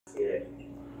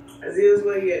Azil's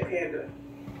where you at, Panda?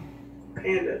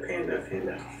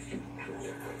 Panda.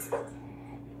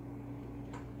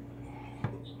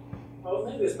 Oh,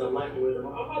 maybe it's the light with them.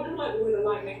 I do like the way the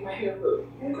light make my hair look.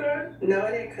 Okay. No,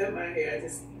 I didn't cut my hair. I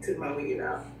just took my wig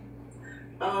out.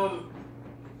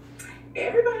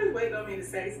 Everybody's waiting on me to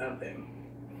say something.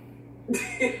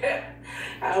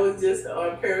 I was just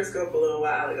on Periscope a little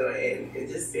while ago, and it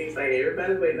just seems like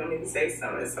everybody's waiting on me to say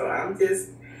something. So I'm just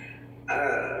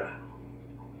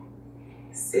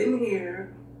sitting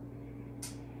here,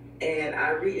 and I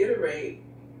reiterate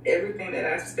everything that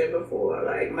I've said before.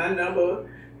 Like, my number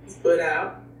was put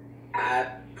out. I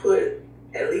put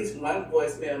at least one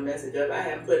voicemail message up. I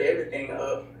haven't put everything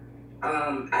up.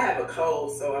 I have a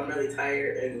cold, so I'm really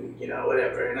tired and, you know,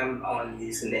 whatever. And I'm on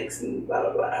these necks and blah,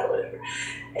 blah, blah, whatever.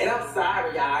 And I'm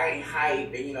sorry, y'all. I ain't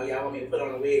hype. And, you know, y'all want me to put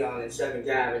on a wig on and shuck and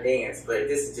jive and dance. But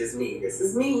this is just me. This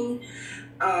is me.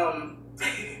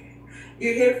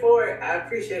 You're here for it. I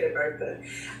appreciate it, Bertha.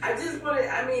 I just want to,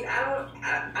 I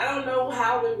don't know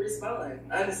how to respond,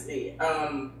 honestly.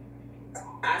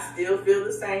 I still feel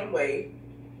the same way.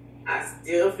 I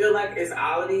still feel like it's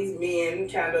all of these men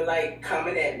kind of like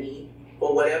coming at me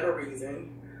for whatever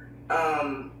reason.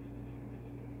 And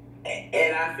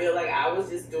I feel like I was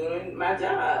just doing my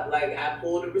job. Like, I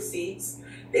pulled the receipts.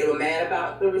 They were mad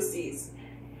about the receipts.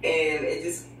 And it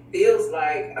just feels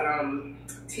like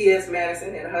T.S.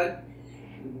 Madison and her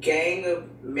gang of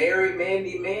Mary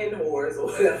Mandy man whores or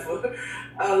whatever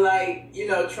are like, you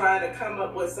know, trying to come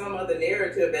up with some other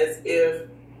narrative as if,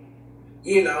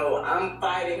 you know, I'm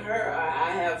fighting her or I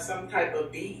have some type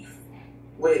of beef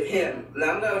with him.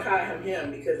 Now, I'm going to call him him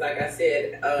because, like I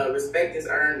said, respect is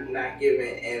earned, not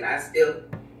given. And I still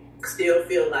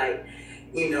feel like,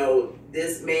 you know,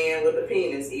 this man with a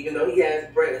penis, even though he has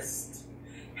breasts,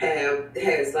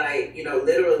 has like, you know,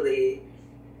 literally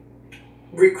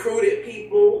recruited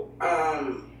people,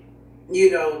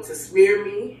 you know, to smear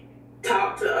me,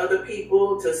 talk to other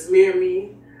people to smear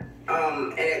me.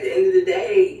 And at the end of the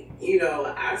day, you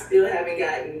know, I still haven't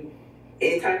gotten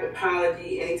any type of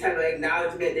apology, any type of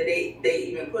acknowledgement that they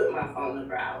even put my phone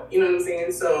number out. You know what I'm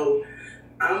saying? So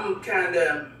I'm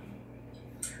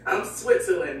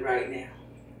Switzerland right now.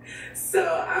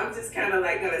 So I'm just kind of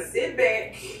like gonna sit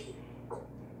back.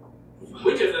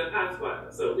 We just in a hot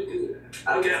spot, so we good.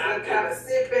 I'm just gonna kind of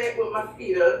sit back with my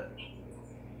feet up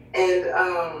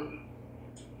and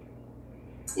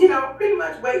you know, pretty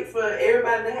much wait for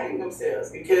everybody to hang themselves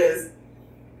because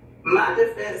my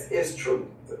defense is truth,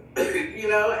 you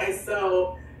know, and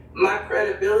so my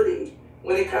credibility,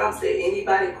 when it comes to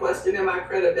anybody questioning my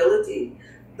credibility,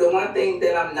 the one thing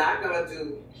that I'm not going to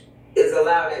do is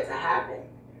allow that to happen.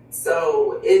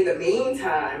 So in the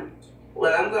meantime,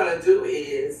 what I'm going to do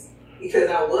is,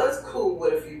 because I was cool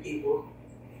with a few people,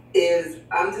 is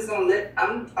I'm just going to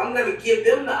I'm going to give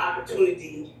them the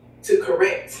opportunity to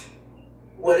correct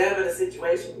whatever the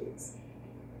situation is.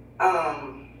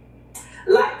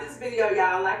 Like this video,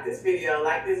 y'all. Like this video.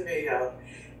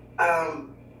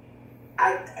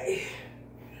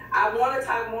 I want to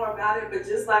talk more about it, but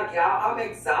just like y'all, I'm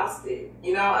exhausted.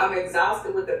 You know, I'm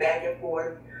exhausted with the back and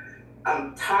forth.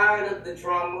 I'm tired of the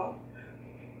drama.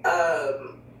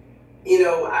 You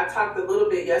know, I talked a little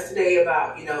bit yesterday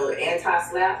about, you know, the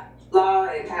anti-slap law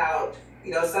and how,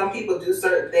 you know, some people do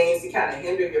certain things to kind of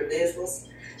hinder your business.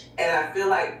 And I feel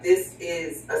like this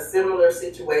is a similar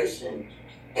situation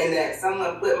in that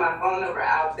someone put my phone number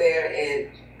out there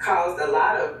and caused a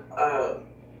lot of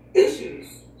issues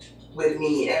with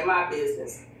me and my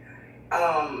business.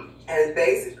 Has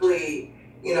basically,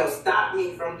 you know, stopped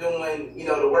me from doing, you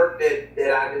know, the work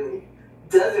that I do.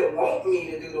 Doesn't want me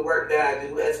to do the work that I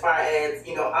do as far as,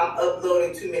 you know, I'm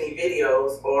uploading too many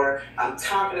videos or I'm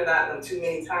talking about them too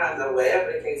many times or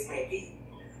whatever the case may be.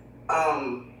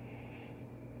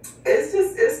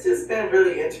 It's just been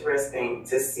really interesting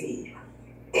to see.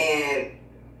 And,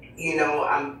 you know,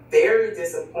 I'm very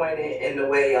disappointed in the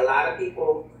way a lot of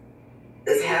people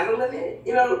is handling it,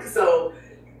 you know. So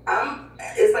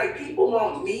it's like people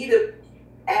want me to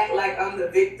act like I'm the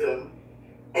victim.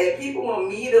 And people want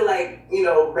me to, like, you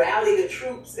know, rally the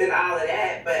troops and all of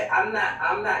that, but I'm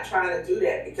not trying to do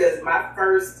that because my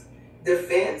first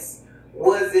defense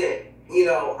wasn't, you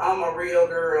know, I'm a real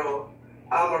girl,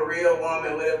 I'm a real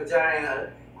woman with a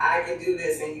vagina, I can do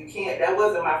this and you can't. That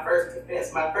wasn't my first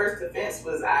defense. My first defense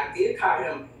was I did call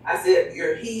him, I said,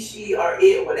 you're he, she, or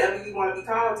it, whatever you want to be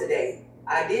called today.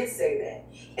 I did say that.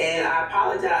 And I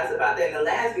apologize about that in the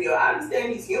last video. I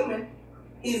understand he's human.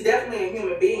 He's definitely a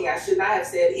human being. I should not have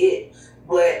said it,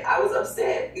 but I was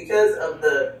upset because of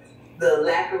the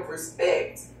lack of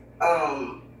respect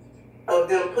of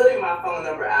them putting my phone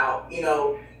number out, you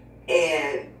know,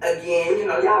 And again, you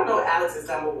know, y'all know Alex's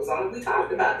number was on it. We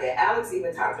talked about that. Alex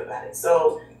even talked about it.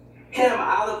 So him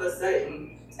all of a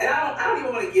sudden, and I don't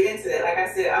even want to get into that. Like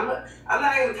I said, I'm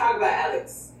not even talking about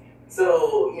Alex.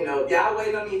 So, you know, if y'all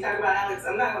waiting on me to talk about Alex,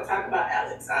 I'm not going to talk about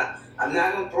Alex. I'm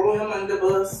not going to throw him under the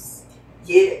bus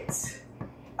yet.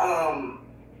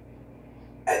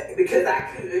 Because I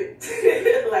could.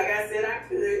 Like I said, I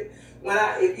could.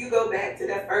 If you go back to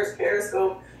that first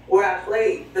Periscope where I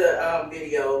played the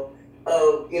video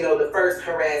of, you know, the first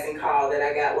harassing call that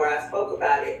I got where I spoke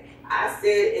about it, I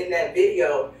said in that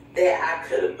video that I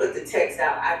could have put the text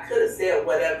out. I could have said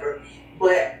whatever,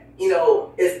 but, you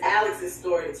know, it's Alex's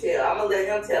story to tell. I'm going to let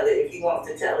him tell it if he wants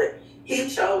to tell it. He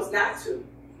chose not to.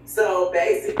 So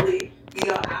basically, you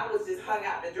know, I was just hung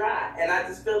out to dry. And I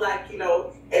just feel like, you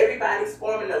know, everybody's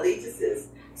forming allegiances.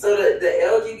 So the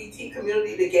LGBT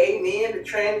community, the gay men, the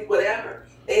trans, whatever,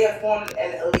 they have formed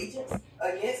an allegiance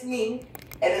against me.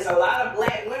 And there's a lot of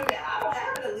black